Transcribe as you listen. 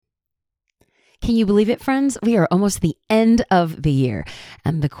Can you believe it, friends? We are almost the end of the year.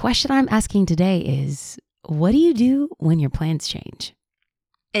 And the question I'm asking today is, what do you do when your plans change?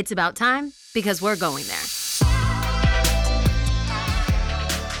 It's about time because we're going there.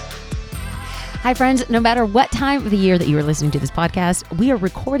 Hi, friends. No matter what time of the year that you are listening to this podcast, we are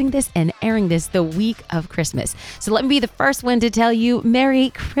recording this and airing this the week of Christmas. So let me be the first one to tell you Merry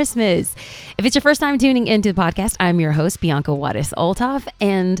Christmas. If it's your first time tuning into the podcast, I'm your host, Bianca Juarez Olthoff.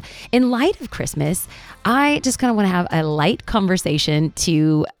 And in light of Christmas, I just kind of want to have a light conversation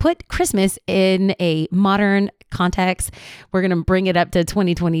to put Christmas in a modern context. We're going to bring it up to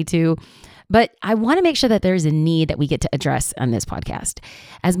 2022. But I want to make sure that there's a need that we get to address on this podcast.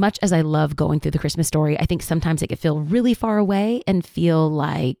 As much as I love going through the Christmas story, I think sometimes it can feel really far away and feel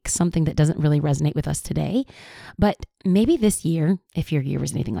like something that doesn't really resonate with us today. But maybe this year, if your year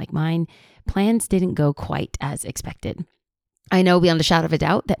was anything like mine, plans didn't go quite as expected. I know beyond a shadow of a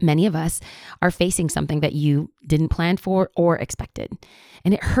doubt that many of us are facing something that you didn't plan for or expected.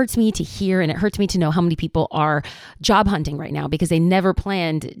 And it hurts me to hear, and it hurts me to know how many people are job hunting right now because they never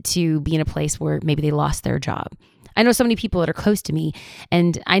planned to be in a place where maybe they lost their job. I know so many people that are close to me,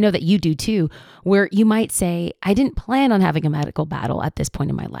 and I know that you do too, where you might say, I didn't plan on having a medical battle at this point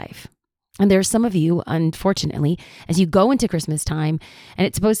in my life. And there's some of you, unfortunately, as you go into Christmas time, and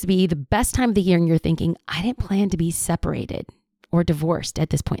it's supposed to be the best time of the year, and you're thinking, I didn't plan to be separated or divorced at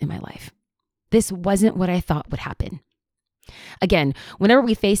this point in my life. This wasn't what I thought would happen. Again, whenever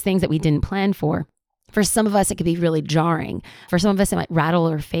we face things that we didn't plan for some of us, it could be really jarring. For some of us, it might rattle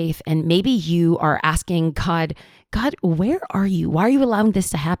our faith. And maybe you are asking God, where are you? Why are you allowing this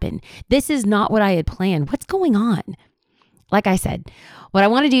to happen? This is not what I had planned. What's going on? Like I said, what I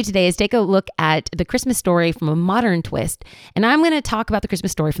want to do today is take a look at the Christmas story from a modern twist. And I'm going to talk about the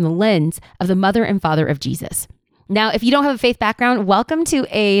Christmas story from the lens of the mother and father of Jesus. Now, if you don't have a faith background, welcome to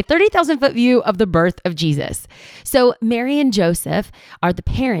a 30,000 foot view of the birth of Jesus. So Mary and Joseph are the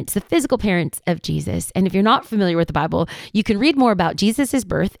parents, the physical parents of Jesus. And if you're not familiar with the Bible, you can read more about Jesus'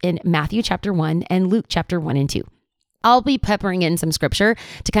 birth in Matthew chapter 1 and Luke chapter 1 and 2. I'll be peppering in some scripture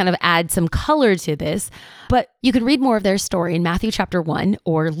to kind of add some color to this, but you can read more of their story in Matthew chapter 1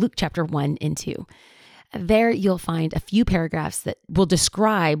 or Luke chapter 1 and 2. There you'll find a few paragraphs that will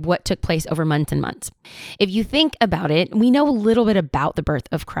describe what took place over months and months. If you think about it, we know a little bit about the birth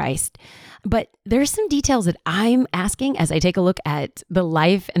of Christ, but there's some details that I'm asking as I take a look at the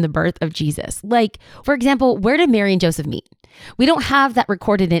life and the birth of Jesus. Like, for example, where did Mary and Joseph meet? We don't have that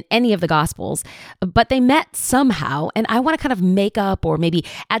recorded in any of the Gospels, but they met somehow, and I want to kind of make up or maybe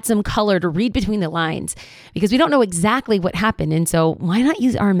add some color to read between the lines because we don't know exactly what happened, and so why not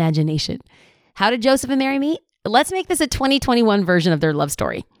use our imagination? How did Joseph and Mary meet? Let's make this a 2021 version of their love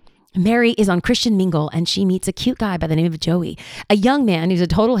story. Mary is on Christian Mingle and she meets a cute guy by the name of Joey, a young man who's a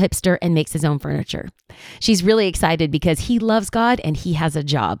total hipster and makes his own furniture. She's really excited because he loves God and he has a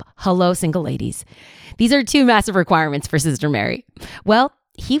job. Hello, single ladies. These are two massive requirements for Sister Mary. Well,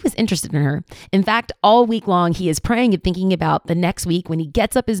 he was interested in her. In fact, all week long, he is praying and thinking about the next week when he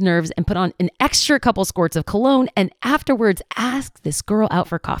gets up his nerves and put on an extra couple squirts of cologne and afterwards asks this girl out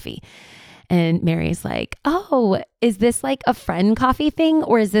for coffee. And Mary's like, oh, is this like a friend coffee thing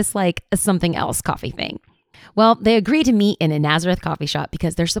or is this like a something else coffee thing? Well, they agree to meet in a Nazareth coffee shop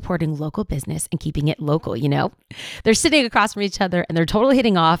because they're supporting local business and keeping it local, you know? They're sitting across from each other and they're totally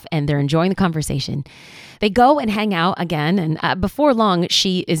hitting off and they're enjoying the conversation. They go and hang out again. And before long,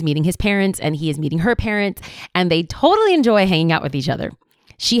 she is meeting his parents and he is meeting her parents. And they totally enjoy hanging out with each other.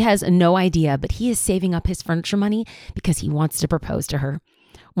 She has no idea, but he is saving up his furniture money because he wants to propose to her.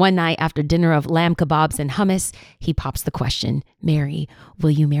 One night after dinner of lamb kebabs and hummus, he pops the question, Mary, will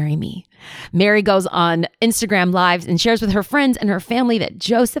you marry me? Mary goes on Instagram Lives and shares with her friends and her family that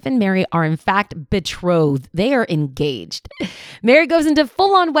Joseph and Mary are in fact betrothed. They are engaged. Mary goes into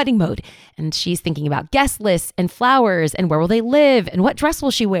full-on wedding mode and she's thinking about guest lists and flowers and where will they live and what dress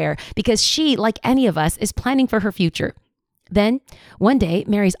will she wear because she, like any of us, is planning for her future. Then, one day,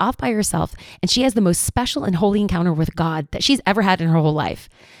 Mary's off by herself and she has the most special and holy encounter with God that she's ever had in her whole life.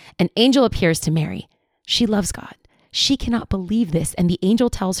 An angel appears to Mary. She loves God. She cannot believe this. And the angel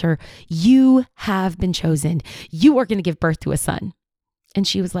tells her, you have been chosen. You are going to give birth to a son. And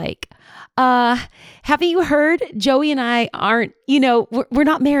she was like, haven't you heard? Joey and I aren't, we're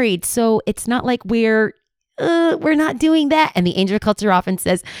not married. So it's not like we're not doing that. And the angel cuts her off and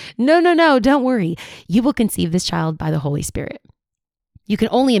says, no, don't worry. You will conceive this child by the Holy Spirit. You can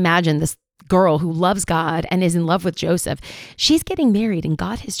only imagine this girl who loves God and is in love with Joseph. She's getting married and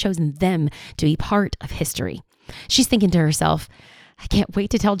God has chosen them to be part of history. She's thinking to herself, I can't wait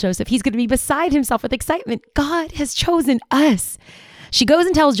to tell Joseph. He's going to be beside himself with excitement. God has chosen us. She goes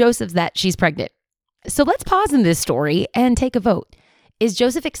and tells Joseph that she's pregnant. So let's pause in this story and take a vote. Is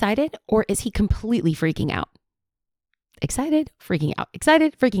Joseph excited or is he completely freaking out? Excited, freaking out,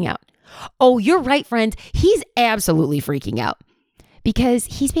 excited, freaking out. Oh, you're right, friends. He's absolutely freaking out because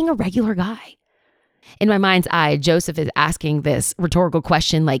he's being a regular guy. In my mind's eye, Joseph is asking this rhetorical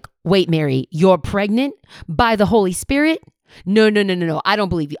question like, wait, Mary, you're pregnant by the Holy Spirit? No. I don't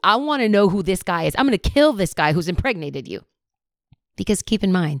believe you. I want to know who this guy is. I'm going to kill this guy who's impregnated you. Because keep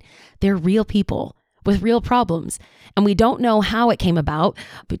in mind, they're real people with real problems. And we don't know how it came about.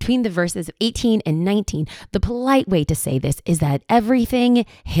 Between the verses of 18 and 19, the polite way to say this is that everything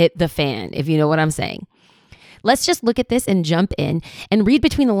hit the fan, if you know what I'm saying. Let's just look at this and jump in and read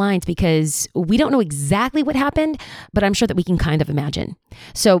between the lines because we don't know exactly what happened, but I'm sure that we can kind of imagine.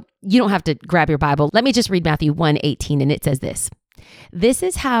 So you don't have to grab your Bible. Let me just read Matthew 1:18, and it says this. This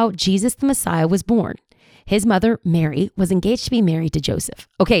is how Jesus the Messiah was born. His mother, Mary, was engaged to be married to Joseph.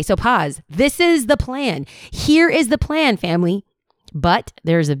 Okay, so pause. This is the plan. Here is the plan, family. But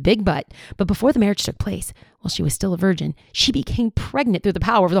there's a big but. But before the marriage took place, while she was still a virgin, she became pregnant through the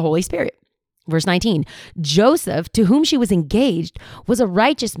power of the Holy Spirit. Verse 19, Joseph, to whom she was engaged, was a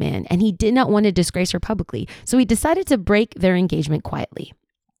righteous man, and he did not want to disgrace her publicly. So he decided to break their engagement quietly.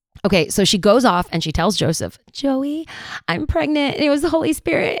 Okay, so she goes off and she tells Joseph, Joey, I'm pregnant. It was the Holy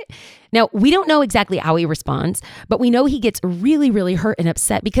Spirit. Now, we don't know exactly how he responds, but we know he gets really, really hurt and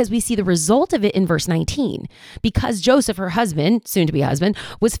upset because we see the result of it in verse 19. Because Joseph, her husband, soon to be husband,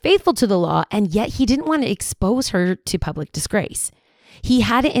 was faithful to the law, and yet he didn't want to expose her to public disgrace. He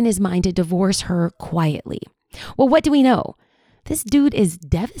had it in his mind to divorce her quietly. Well, what do we know? This dude is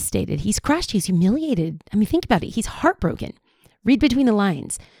devastated. He's crushed. He's humiliated. I mean, think about it. He's heartbroken. Read between the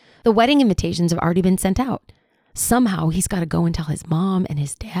lines. The wedding invitations have already been sent out. Somehow he's got to go and tell his mom and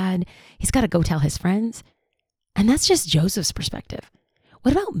his dad. He's got to go tell his friends. And that's just Joseph's perspective.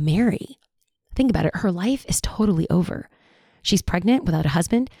 What about Mary? Think about it. Her life is totally over. She's pregnant without a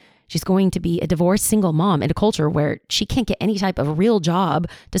husband. She's going to be a divorced single mom in a culture where she can't get any type of real job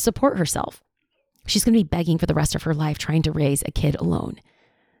to support herself. She's going to be begging for the rest of her life trying to raise a kid alone.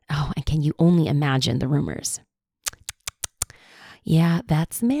 Oh, and can you only imagine the rumors? Yeah,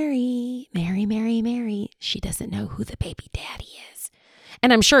 that's Mary. Mary. She doesn't know who the baby daddy is.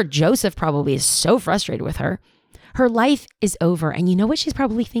 And I'm sure Joseph probably is so frustrated with her. Her life is over. And you know what she's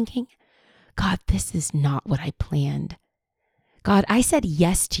probably thinking? God, this is not what I planned. God, I said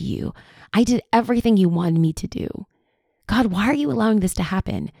yes to you. I did everything you wanted me to do. God, why are you allowing this to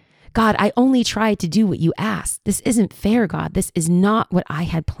happen? God, I only tried to do what you asked. This isn't fair, God. This is not what I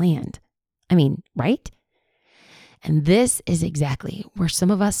had planned. I mean, right? And this is exactly where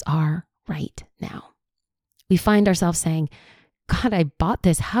some of us are right now. We find ourselves saying, God, I bought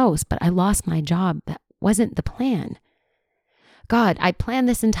this house, but I lost my job. That wasn't the plan. God, I planned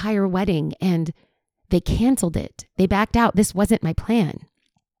this entire wedding and they canceled it. They backed out. This wasn't my plan.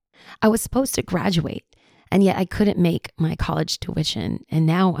 I was supposed to graduate, and yet I couldn't make my college tuition, and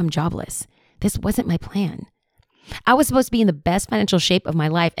now I'm jobless. This wasn't my plan. I was supposed to be in the best financial shape of my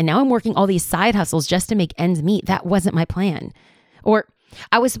life, and now I'm working all these side hustles just to make ends meet. That wasn't my plan. Or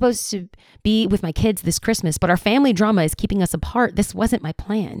I was supposed to be with my kids this Christmas, but our family drama is keeping us apart. This wasn't my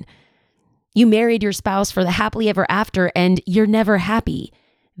plan. You married your spouse for the happily ever after, and you're never happy.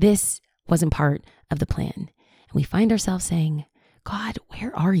 This wasn't part of the plan. And we find ourselves saying, God,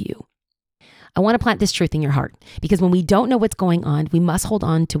 where are you? I want to plant this truth in your heart because when we don't know what's going on, we must hold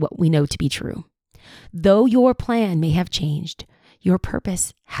on to what we know to be true. Though your plan may have changed, your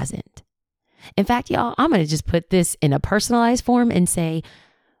purpose hasn't. In fact, y'all, I'm going to just put this in a personalized form and say,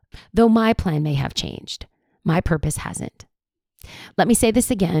 though my plan may have changed, my purpose hasn't. Let me say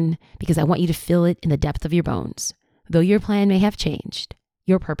this again because I want you to feel it in the depth of your bones. Though your plan may have changed,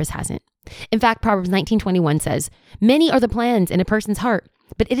 your purpose hasn't. In fact, Proverbs 19:21 says, many are the plans in a person's heart,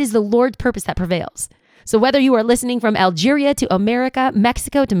 but it is the Lord's purpose that prevails. So whether you are listening from Algeria to America,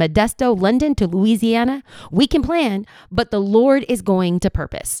 Mexico to Modesto, London to Louisiana, we can plan, but the Lord is going to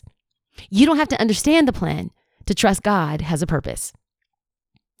purpose. You don't have to understand the plan to trust God has a purpose.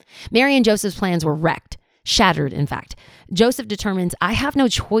 Mary and Joseph's plans were wrecked, shattered, in fact. Joseph determines, I have no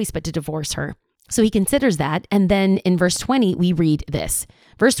choice but to divorce her. So he considers that. And then in verse 20, we read this.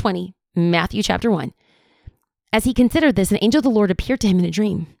 Verse 20, Matthew chapter 1. As he considered this, an angel of the Lord appeared to him in a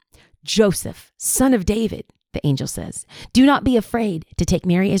dream. Joseph, son of David, the angel says, do not be afraid to take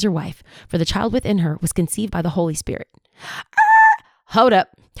Mary as your wife, for the child within her was conceived by the Holy Spirit. Hold up.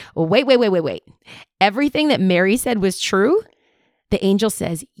 Wait. Everything that Mary said was true? The angel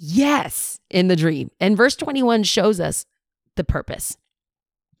says yes in the dream. And verse 21 shows us the purpose.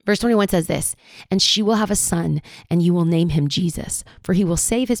 Verse 21 says this, and she will have a son, and you will name him Jesus, for he will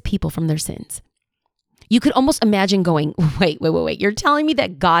save his people from their sins. You could almost imagine going, wait. You're telling me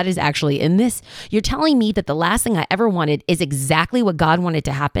that God is actually in this? You're telling me that the last thing I ever wanted is exactly what God wanted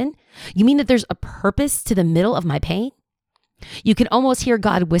to happen? You mean that there's a purpose to the middle of my pain? You can almost hear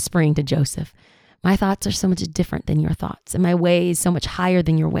God whispering to Joseph, my thoughts are so much different than your thoughts, and my ways so much higher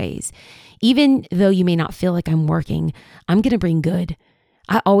than your ways. Even though you may not feel like I'm working, I'm going to bring good.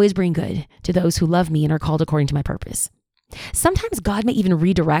 I always bring good to those who love me and are called according to my purpose. Sometimes God may even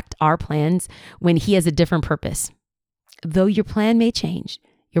redirect our plans when he has a different purpose. Though your plan may change,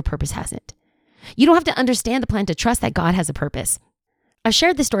 your purpose hasn't. You don't have to understand the plan to trust that God has a purpose. I've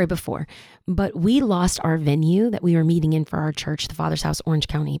shared this story before, but we lost our venue that we were meeting in for our church, the Father's House, Orange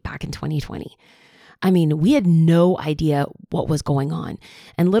County, back in 2020. We had no idea what was going on.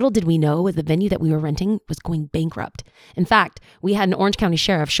 And little did we know the venue that we were renting was going bankrupt. In fact, we had an Orange County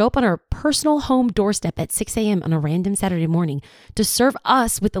sheriff show up on our personal home doorstep at 6 a.m. on a random Saturday morning to serve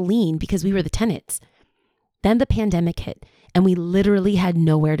us with a lien because we were the tenants. Then the pandemic hit and we literally had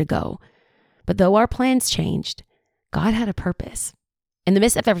nowhere to go. But though our plans changed, God had a purpose. In the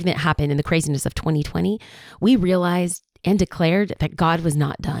midst of everything that happened in the craziness of 2020, we realized and declared that God was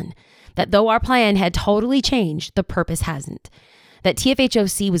not done. That though our plan had totally changed, the purpose hasn't. That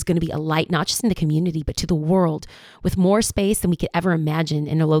TFHOC was going to be a light, not just in the community, but to the world, with more space than we could ever imagine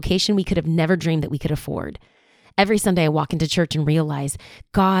in a location we could have never dreamed that we could afford. Every Sunday I walk into church and realize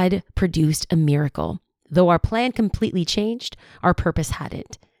God produced a miracle. Though our plan completely changed, our purpose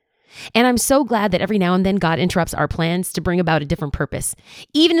hadn't. And I'm so glad that every now and then God interrupts our plans to bring about a different purpose,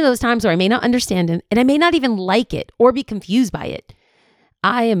 even in those times where I may not understand it and I may not even like it or be confused by it.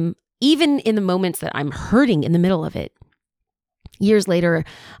 Even in the moments that I'm hurting in the middle of it. Years later,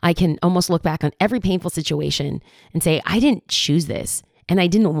 I can almost look back on every painful situation and say, I didn't choose this and I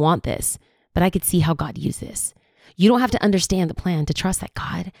didn't want this, but I could see how God used this. You don't have to understand the plan to trust that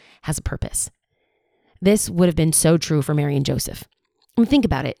God has a purpose. This would have been so true for Mary and Joseph. Think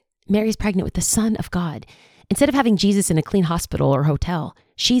about it. Mary's pregnant with the Son of God. Instead of having Jesus in a clean hospital or hotel,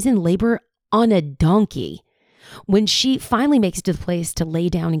 she's in labor on a donkey. When she finally makes it to the place to lay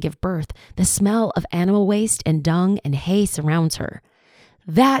down and give birth, the smell of animal waste and dung and hay surrounds her.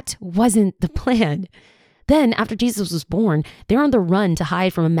 That wasn't the plan. Then, after Jesus was born, they're on the run to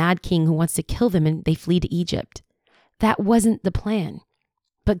hide from a mad king who wants to kill them, and they flee to Egypt. That wasn't the plan,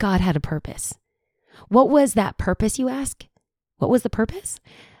 but God had a purpose. What was that purpose, you ask? What was the purpose?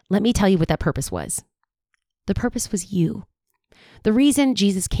 Let me tell you what that purpose was. The purpose was you. The reason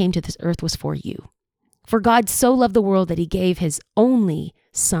Jesus came to this earth was for you. For God so loved the world that he gave his only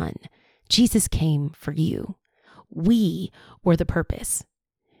son. Jesus came for you. We were the purpose.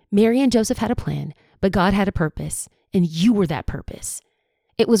 Mary and Joseph had a plan, but God had a purpose, and you were that purpose.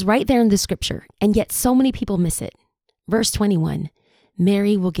 It was right there in the scripture, and yet so many people miss it. Verse 21,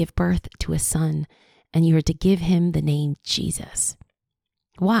 Mary will give birth to a son, and you are to give him the name Jesus.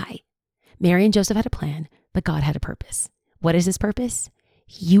 Why? Mary and Joseph had a plan, but God had a purpose. What is his purpose?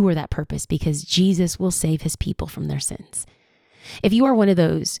 You are that purpose because Jesus will save his people from their sins. If you are one of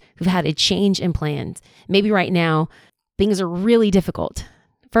those who've had a change in plans, maybe right now things are really difficult.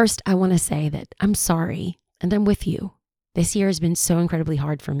 First, I want to say that I'm sorry and I'm with you. This year has been so incredibly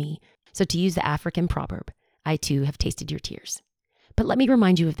hard for me. So to use the African proverb, I too have tasted your tears. But let me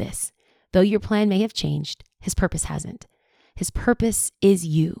remind you of this. Though your plan may have changed, his purpose hasn't. His purpose is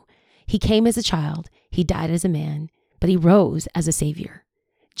you. He came as a child, he died as a man, but he rose as a savior.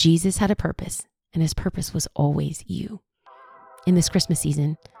 Jesus had a purpose, and his purpose was always you. In this Christmas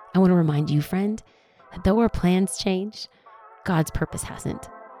season, I want to remind you, friend, that though our plans change, God's purpose hasn't.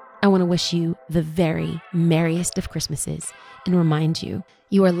 I want to wish you the very merriest of Christmases and remind you,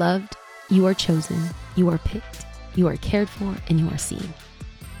 you are loved, you are chosen, you are picked, you are cared for, and you are seen.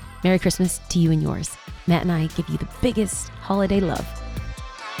 Merry Christmas to you and yours. Matt and I give you the biggest holiday love.